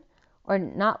dissatisfaction, or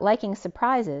not liking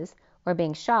surprises, or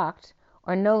being shocked,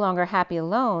 or no longer happy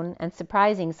alone and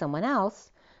surprising someone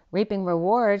else, reaping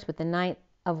rewards with the Knight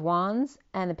of Wands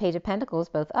and the Page of Pentacles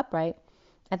both upright,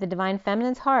 at the Divine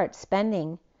Feminine's heart,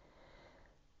 spending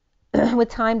with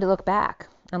time to look back.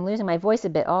 I'm losing my voice a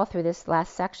bit all through this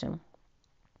last section.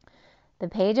 The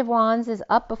Page of Wands is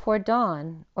up before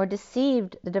dawn, or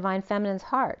deceived the Divine Feminine's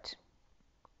heart.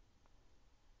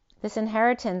 This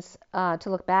inheritance to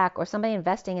look back, or somebody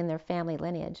investing in their family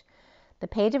lineage. The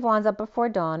Page of Wands up before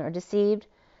dawn, or deceived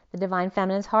the Divine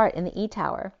Feminine's heart in the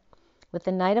E-Tower. with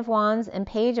the Knight of Wands and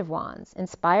Page of Wands,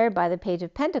 inspired by the Page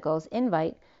of Pentacles,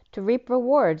 invite to reap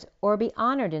rewards or be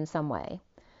honored in some way.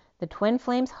 The Twin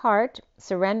Flames heart,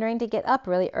 surrendering to get up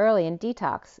really early and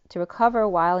detox, to recover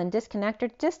while in disconnect or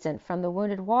distant from the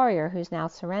wounded warrior who's now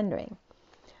surrendering.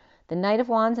 The Knight of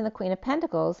Wands and the Queen of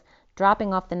Pentacles,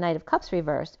 dropping off the Knight of Cups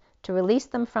reversed, to release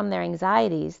them from their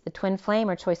anxieties, the Twin Flame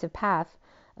or choice of path,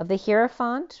 of the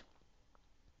Hierophant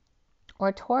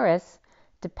or Taurus,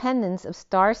 dependence of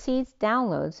starseeds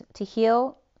downloads to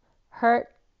heal, hurt,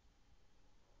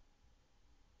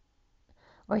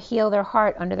 or heal their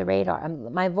heart under the radar.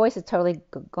 My voice is totally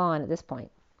gone at this point.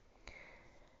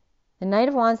 The Knight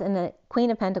of Wands and the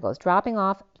Queen of Pentacles, dropping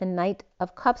off the Knight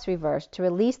of Cups reversed to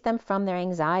release them from their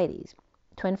anxieties,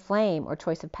 Twin Flame or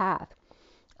choice of path,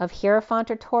 of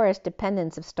Hierophant or Taurus,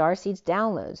 dependence of starseeds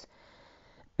downloads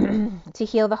to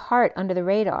heal the heart under the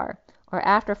radar, or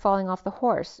after falling off the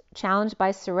horse, challenged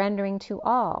by surrendering to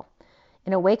all,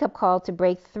 in a wake-up call to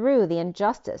break through the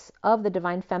injustice of the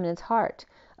Divine Feminine's heart,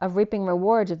 of reaping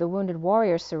rewards of the wounded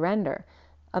warrior's surrender,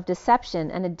 of deception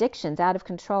and addictions out of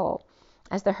control,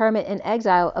 as the hermit in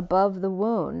exile above the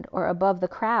wound or above the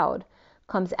crowd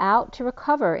comes out to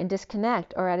recover in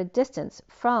disconnect or at a distance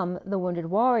from the wounded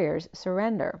warrior's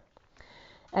surrender.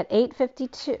 At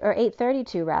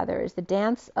 8:32 rather, is the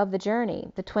dance of the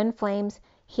journey, the Twin Flames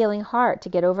healing heart to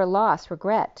get over loss,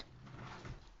 regret,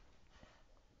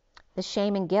 the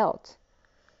shame and guilt,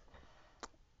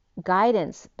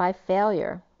 guidance by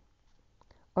failure,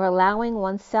 or allowing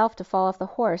oneself to fall off the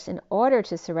horse in order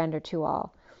to surrender to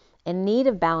all, in need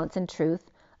of balance and truth,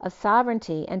 of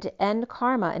sovereignty, and to end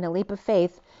karma in a leap of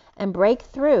faith and break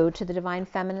through to the Divine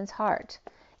Feminine's heart.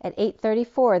 At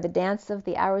 8:34, the dance of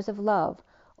the hours of love,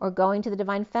 or going to the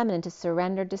Divine Feminine to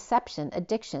surrender deception,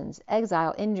 addictions,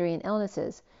 exile, injury, and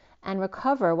illnesses, and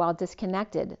recover while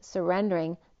disconnected,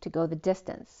 surrendering to go the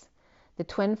distance. The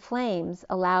Twin Flames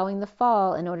allowing the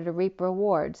fall in order to reap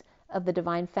rewards of the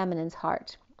Divine Feminine's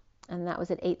heart. And that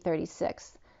was at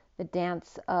 8:36, the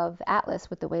dance of Atlas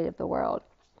with the weight of the world.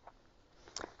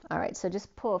 All right, so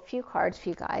just pull a few cards for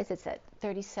you guys. It's at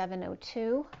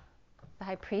 3702, the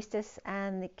High Priestess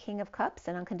and the King of Cups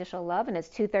and Unconditional Love, and it's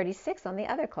 2:36 on the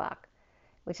other clock,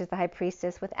 which is the High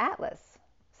Priestess with Atlas.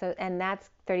 So, and that's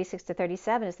 36 to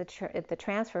 37 is the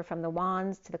transfer from the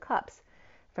Wands to the Cups,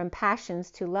 from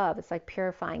passions to love. It's like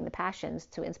purifying the passions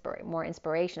to more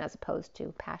inspiration as opposed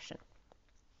to passion.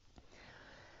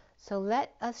 So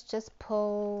let us just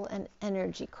pull an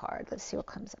energy card. Let's see what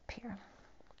comes up here.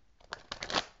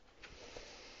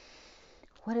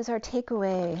 What is our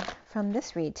takeaway from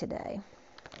this read today?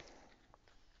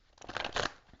 All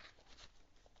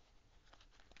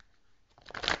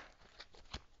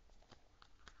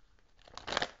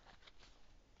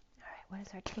right, what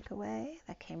is our takeaway?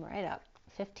 That came right up.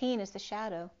 15 is the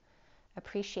shadow,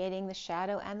 appreciating the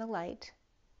shadow and the light,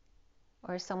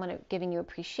 or someone giving you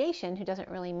appreciation who doesn't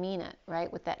really mean it,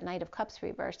 right? With that Knight of Cups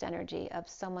reversed energy of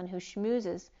someone who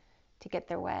schmoozes to get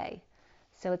their way.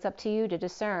 So it's up to you to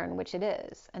discern which it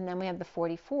is. And then we have the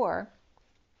 44,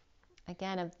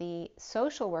 again, of the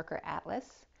social worker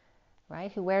Atlas,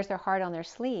 right? Who wears their heart on their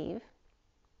sleeve.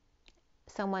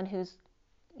 Someone who's,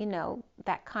 you know,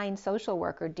 that kind social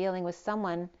worker dealing with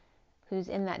someone who's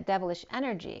in that devilish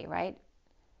energy, right?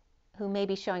 Who may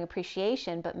be showing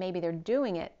appreciation, but maybe they're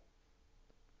doing it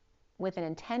with an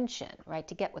intention, right?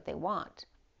 To get what they want.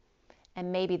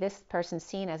 And maybe this person's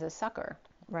seen as a sucker,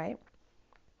 right?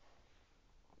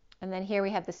 And then here we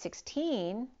have the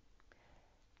 16,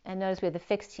 and notice we have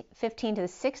the 15 to the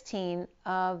 16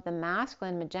 of the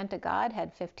masculine magenta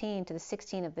Godhead, 15 to the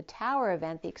 16 of the Tower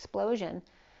event, the explosion,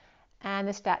 and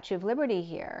the Statue of Liberty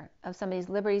here, of somebody's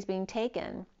liberties being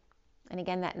taken. And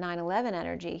again, that 9/11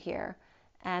 energy here.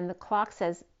 And the clock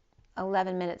says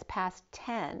 11 minutes past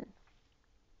 10,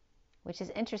 which is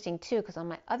interesting too, because on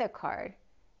my other card,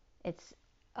 it's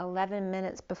 11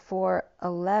 minutes before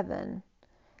 11,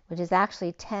 which is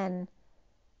actually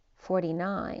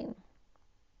 10:49.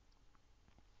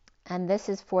 And this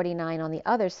is 49 on the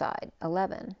other side,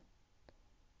 11.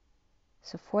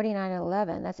 So 49 and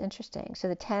 11, that's interesting. So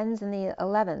the 10s and the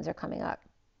 11s are coming up.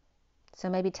 So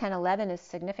maybe 10:11 is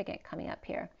significant coming up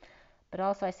here. But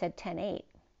also I said 10:8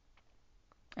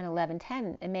 and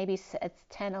 11:10. And maybe it's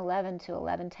 10:11 to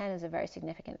 11:10 is a very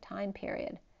significant time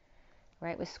period,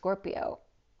 right? With Scorpio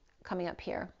coming up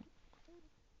here.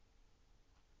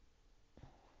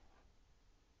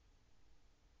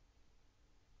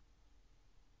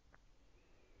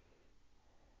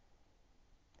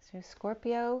 So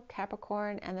Scorpio,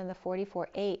 Capricorn, and then the 44,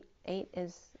 8. 8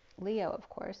 is Leo, of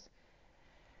course.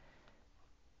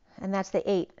 And that's the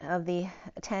 8 of the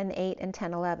 10, 8, and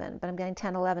 10, 11. But I'm getting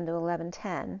 10, 11 to 11,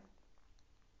 10.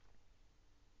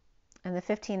 And the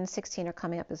 15 and 16 are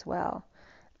coming up as well.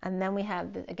 And then we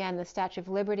have, again, the Statue of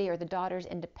Liberty, or the daughter's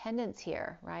independence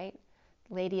here, right?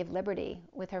 Lady of Liberty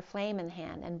with her flame in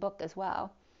hand, and book as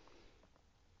well.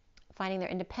 Finding their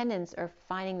independence or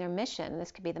finding their mission.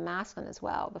 This could be the masculine as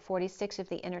well. The 46 of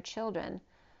the inner children,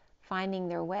 finding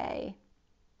their way.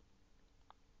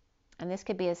 And this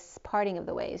could be a parting of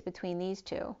the ways between these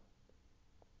two.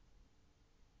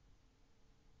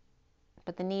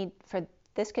 But the need for,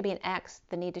 this could be an X,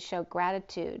 the need to show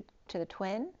gratitude to the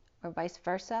twin, or vice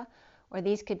versa. Or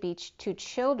these could be two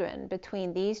children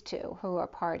between these two who are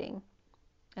parting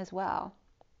as well.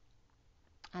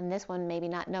 And this one maybe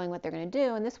not knowing what they're going to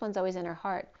do, and this one's always in her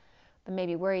heart, but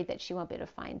maybe worried that she won't be able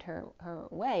to find her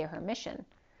way or her mission.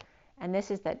 And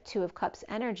this is that 2 of Cups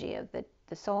energy of the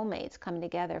soulmates coming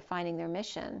together, finding their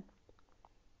mission.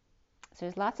 So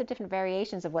there's lots of different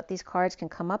variations of what these cards can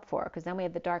come up for, because then we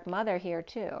have the Dark Mother here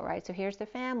too, right? So here's the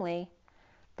family,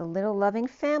 the little loving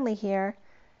family here,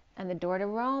 and the door to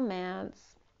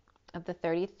romance of the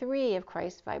 33 of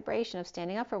Christ's vibration, of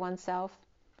standing up for oneself,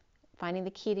 finding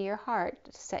the key to your heart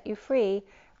to set you free,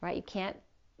 right?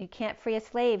 You can't free a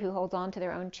slave who holds on to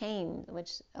their own chain,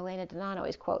 which Elena Danaan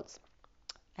always quotes.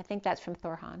 I think that's from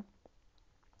Thorhan,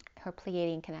 her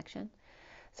Pleiadian connection.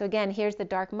 So again, here's the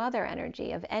Dark Mother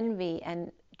energy of envy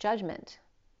and judgment.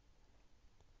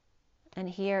 And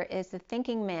here is the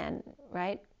thinking man,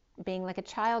 right? Being like a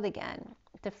child again,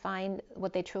 to find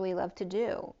what they truly love to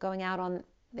do, going out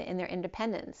in their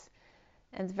independence.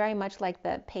 And it's very much like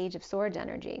the Page of Swords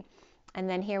energy. And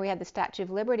then here we have the Statue of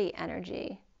Liberty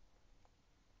energy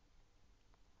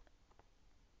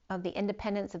of the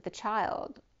independence of the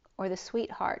child, or the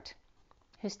sweetheart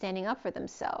who's standing up for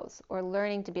themselves, or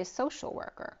learning to be a social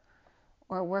worker,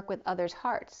 or work with others'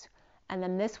 hearts. And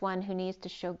then this one who needs to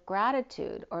show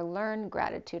gratitude, or learn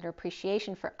gratitude or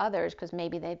appreciation for others, because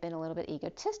maybe they've been a little bit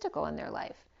egotistical in their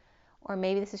life. Or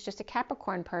maybe this is just a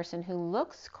Capricorn person who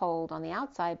looks cold on the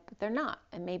outside, but they're not.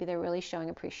 And maybe they're really showing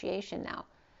appreciation now.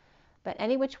 But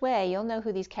any which way, you'll know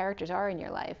who these characters are in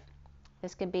your life.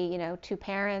 This could be, 2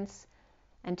 parents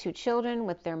and 2 children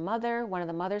with their mother, one of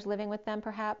the mothers living with them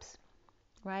perhaps,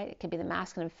 right? It could be the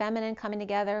masculine and feminine coming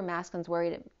together. Masculine's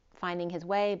worried at finding his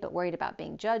way, but worried about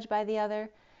being judged by the other.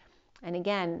 And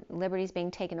again, liberty's being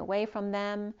taken away from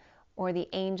them, or the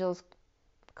angels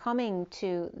coming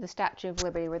to the Statue of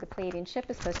Liberty where the Pleiadian ship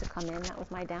is supposed to come in. That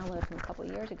was my download from a couple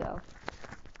of years ago.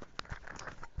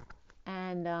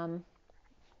 And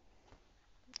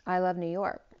I love New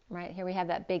York, right? Here we have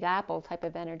that Big Apple type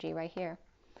of energy right here.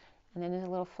 And then there's a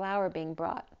little flower being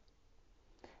brought.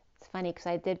 It's funny because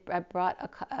I brought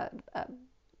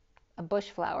a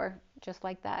bush flower just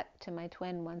like that to my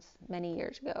twin once, many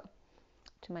years ago,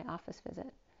 to my office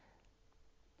visit.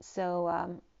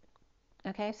 So,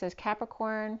 okay, so it's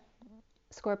Capricorn,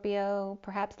 Scorpio,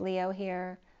 perhaps Leo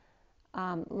here,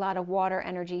 a lot of water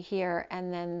energy here,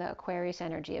 and then the Aquarius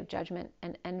energy of judgment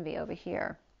and envy over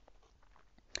here.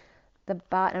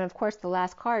 And of course, the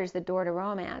last card is the door to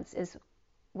romance, is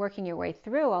working your way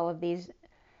through all of these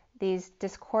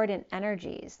discordant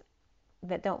energies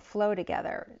that don't flow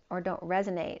together or don't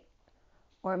resonate,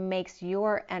 or makes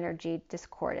your energy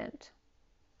discordant,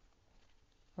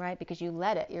 right? Because you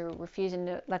let it, you're refusing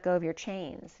to let go of your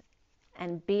chains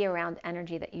and be around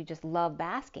energy that you just love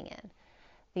basking in.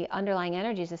 The underlying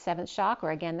energy is the 7th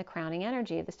chakra, again, the crowning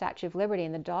energy of the Statue of Liberty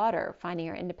and the daughter finding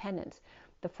her independence.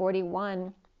 The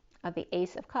 41 of the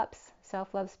Ace of Cups,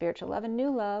 self-love, spiritual love, and new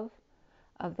love,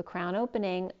 of the crown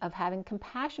opening, of having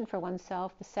compassion for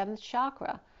oneself, the 7th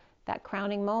chakra, that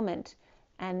crowning moment,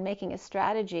 and making a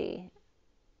strategy,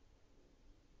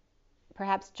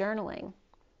 perhaps journaling,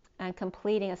 and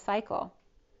completing a cycle.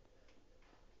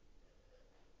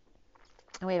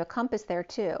 And we have a compass there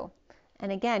too.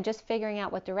 And again, just figuring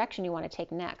out what direction you want to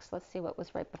take next. Let's see what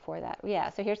was right before that.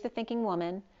 Yeah, so here's the thinking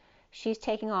woman. She's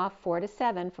taking off 4 to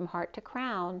 7 from heart to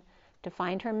crown to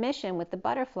find her mission with the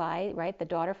butterfly, right? The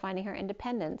daughter finding her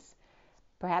independence,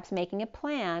 perhaps making a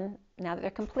plan now that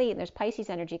they're complete. And there's Pisces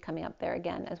energy coming up there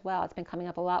again as well. It's been coming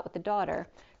up a lot with the daughter,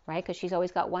 right? Because she's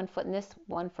always got one foot in this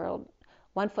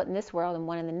world and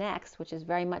one in the next, which is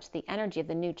very much the energy of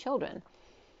the new children.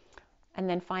 And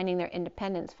then finding their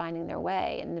independence, finding their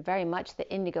way, and very much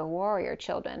the indigo warrior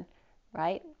children,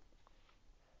 right?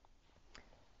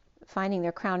 Finding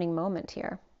their crowning moment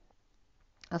here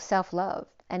of self-love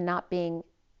and not being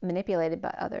manipulated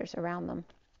by others around them.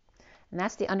 And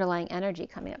that's the underlying energy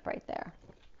coming up right there.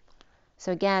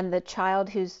 So again, the child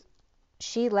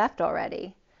she left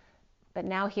already, but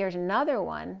now here's another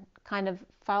one kind of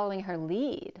following her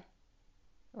lead,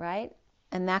 right?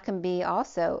 And that can be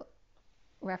also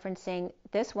referencing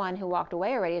this one who walked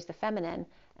away already as the feminine,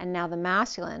 and now the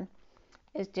masculine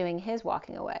is doing his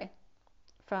walking away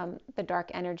from the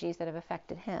dark energies that have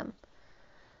affected him.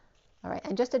 All right,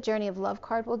 and just a journey of love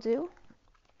card will do.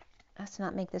 Let's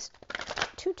not make this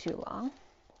too long.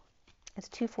 It's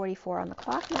 2:44 on the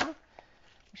clock now,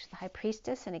 which is the High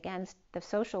Priestess, and again, the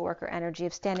social worker energy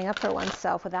of standing up for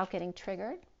oneself without getting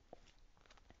triggered.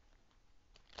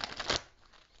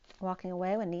 Walking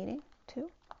away when needing to.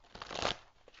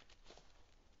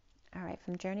 All right,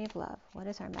 from Journey of Love, what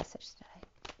is our message today?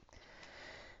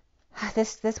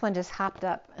 This one just hopped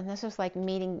up, and this was like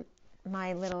meeting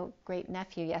my little great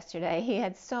nephew yesterday. He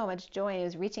had so much joy. He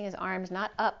was reaching his arms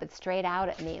not up but straight out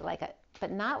at me,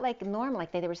 but not like normal,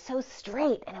 like they were so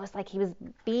straight, and it was like he was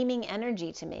beaming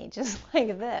energy to me, just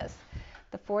like this.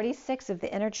 The 46 of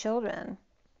the inner children,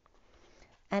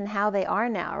 and how they are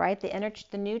now, right?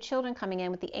 The new children coming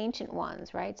in with the ancient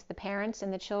ones, right? It's the parents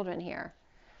and the children here,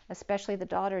 especially the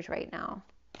daughters right now.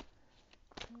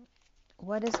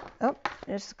 Oh,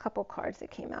 there's a couple cards that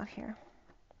came out here.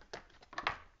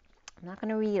 I'm not going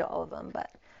to read all of them, but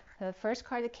the first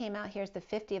card that came out here is the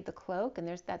 50 of the cloak, and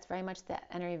that's very much the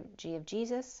energy of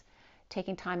Jesus,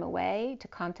 taking time away to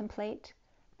contemplate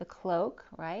the cloak,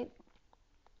 right?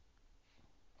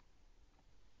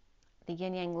 The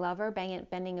yin-yang lover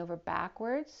bending over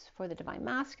backwards for the divine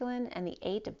masculine, and the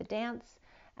 8 of the dance,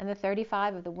 and the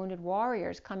 35 of the wounded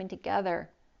warriors coming together,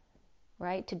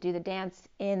 right, to do the dance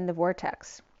in the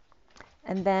vortex.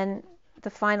 And then the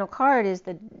final card is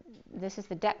this is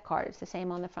the deck card. It's the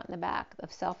same on the front and the back,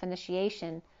 of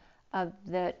self-initiation, of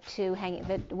the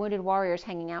wounded warriors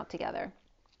hanging out together.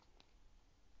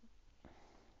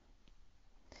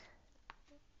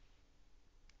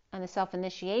 And the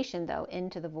self-initiation, though,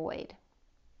 into the void.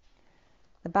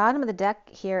 The bottom of the deck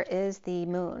here is the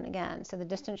moon again. So the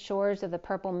distant shores of the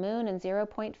purple moon and 0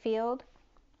 point field,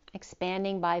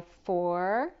 expanding by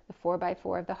 4, the 4 by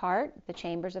 4 of the heart, the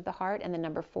chambers of the heart, and the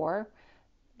number 4.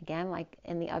 Again, like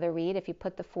in the other read, if you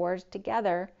put the 4s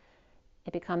together,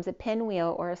 it becomes a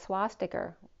pinwheel or a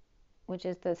swastika, which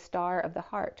is the star of the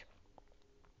heart.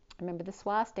 Remember, the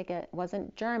swastika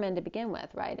wasn't German to begin with,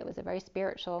 right? It was a very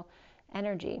spiritual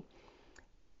energy.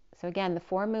 So again, the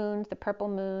 4 moons, the purple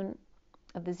moon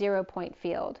of the 0 point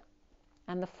field,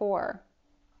 and the 4,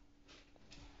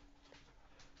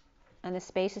 and the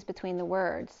spaces between the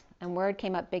words. And word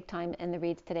came up big time in the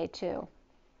reads today too,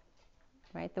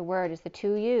 right? The word is the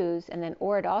 2 U's, and then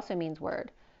ord also means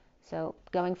word. So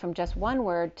going from just 1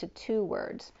 word to 2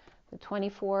 words. The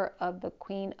 24 of the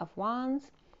Queen of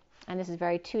Wands, and this is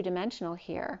very 2-dimensional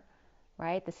here,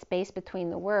 right? The space between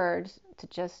the words to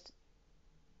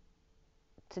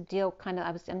deal kind of,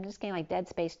 I'm just getting like dead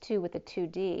space 2 with the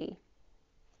 2D.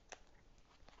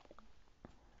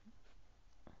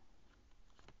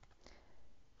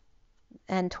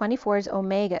 And 24 is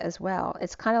Omega as well.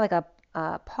 It's kind of like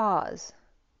a pause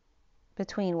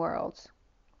between worlds.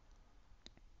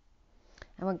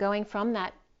 And we're going from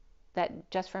that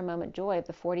just for a moment joy of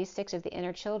the 46 of the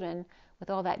inner children with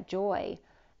all that joy,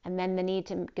 and then the need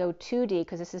to go 2D,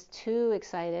 because this is too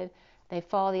excited. They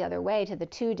fall the other way to the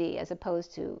 2D as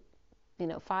opposed to,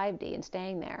 5D and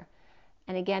staying there.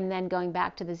 And again, then going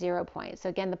back to the 0 point. So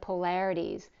again, the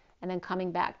polarities, and then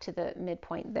coming back to the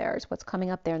midpoint there is what's coming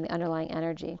up there in the underlying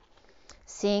energy.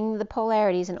 Seeing the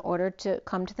polarities in order to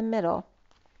come to the middle.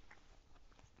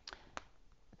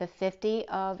 The 50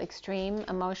 of extreme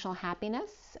emotional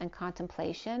happiness and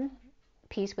contemplation,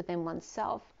 peace within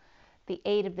oneself. The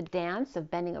 8 of the dance, of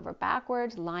bending over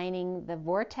backwards, lining the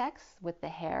vortex with the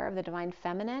hair of the divine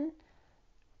feminine,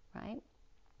 right?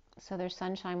 So their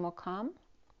sunshine will come.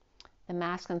 The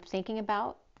masculine thinking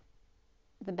about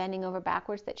the bending over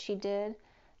backwards that she did,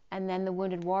 and then the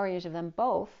wounded warriors of them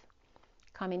both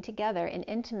coming together in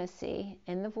intimacy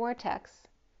in the vortex,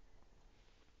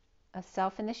 a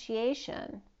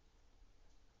self-initiation.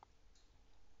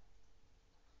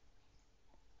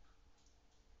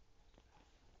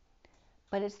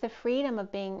 But it's the freedom of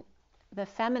being the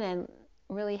feminine,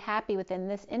 really happy within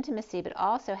this intimacy, but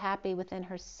also happy within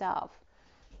herself.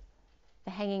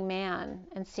 The hanging man,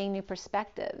 and seeing new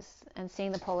perspectives, and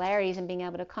seeing the polarities, and being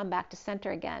able to come back to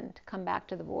center again, to come back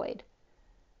to the void,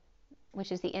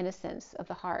 which is the innocence of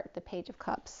the heart, the Page of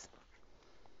Cups.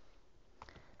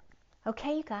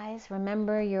 Okay, you guys,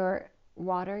 remember your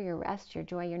water, your rest, your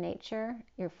joy, your nature,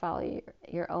 your follow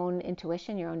your own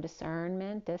intuition, your own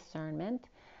discernment,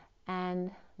 and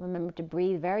remember to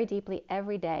breathe very deeply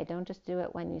every day. Don't just do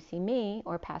it when you see me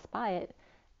or pass by it.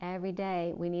 Every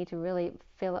day we need to really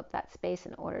fill up that space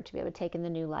in order to be able to take in the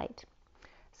new light.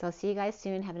 So I'll see you guys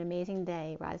soon. Have an amazing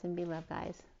day. Rise and be loved,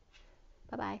 guys.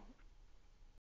 Bye-bye.